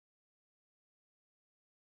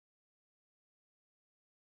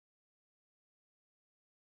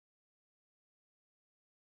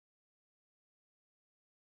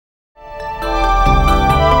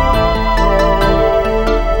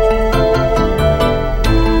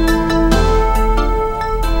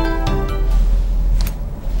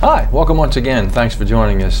Hi, welcome once again. Thanks for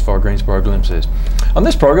joining us for Greensboro Glimpses. On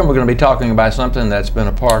this program, we're going to be talking about something that's been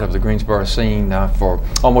a part of the Greensboro scene for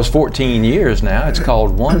almost 14 years now. It's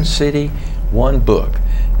called One City, One Book.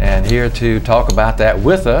 And here to talk about that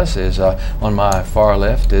with us is, on my far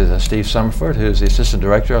left, is Steve Summerford, who's the Assistant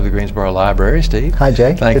Director of the Greensboro Library. Steve. Hi,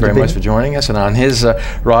 Jay. Thank you very much for joining us. And on his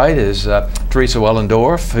right is Teresa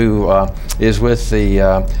Wellendorf, who is with the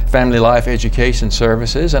Family Life Education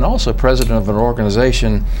Services and also president of an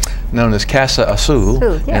organization known as Casa Azul.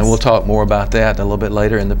 Yes. And we'll talk more about that a little bit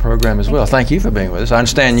later in the program as well. Thank you for being with us. I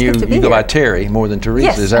understand you go by Terry more than Teresa,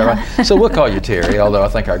 yes. Is that right? So we'll call you Terry, although I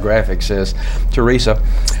think our graphic says Teresa.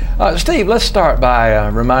 Steve, let's start by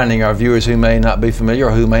reminding our viewers who may not be familiar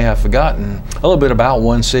or who may have forgotten a little bit about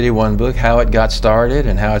One City, One Book, how it got started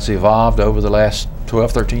and how it's evolved over the last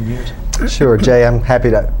 12, 13 years. Sure, Jay. I'm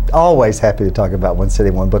always happy to talk about One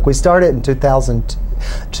City, One Book. We started in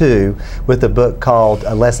 2002 with a book called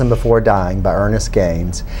A Lesson Before Dying by Ernest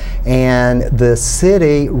Gaines. And the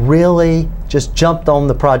city really just jumped on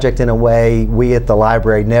the project in a way we at the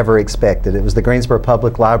library never expected. It was the Greensboro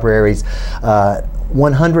Public Library's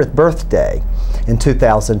 100th birthday in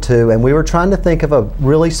 2002, and we were trying to think of a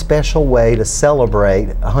really special way to celebrate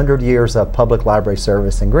 100 years of public library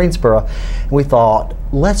service in Greensboro. And we thought,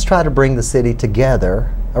 let's try to bring the city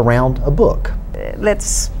together around a book.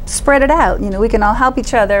 Let's spread it out. You know, we can all help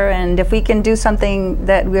each other, and if we can do something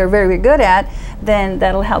that we're very good at, then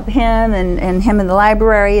that'll help him and him in the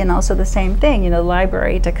library, and also the same thing, you know, the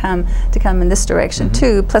library to come in this direction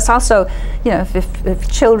too. Plus also, you know,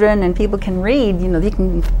 if children and people can read, you know, they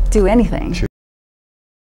can do anything. Sure.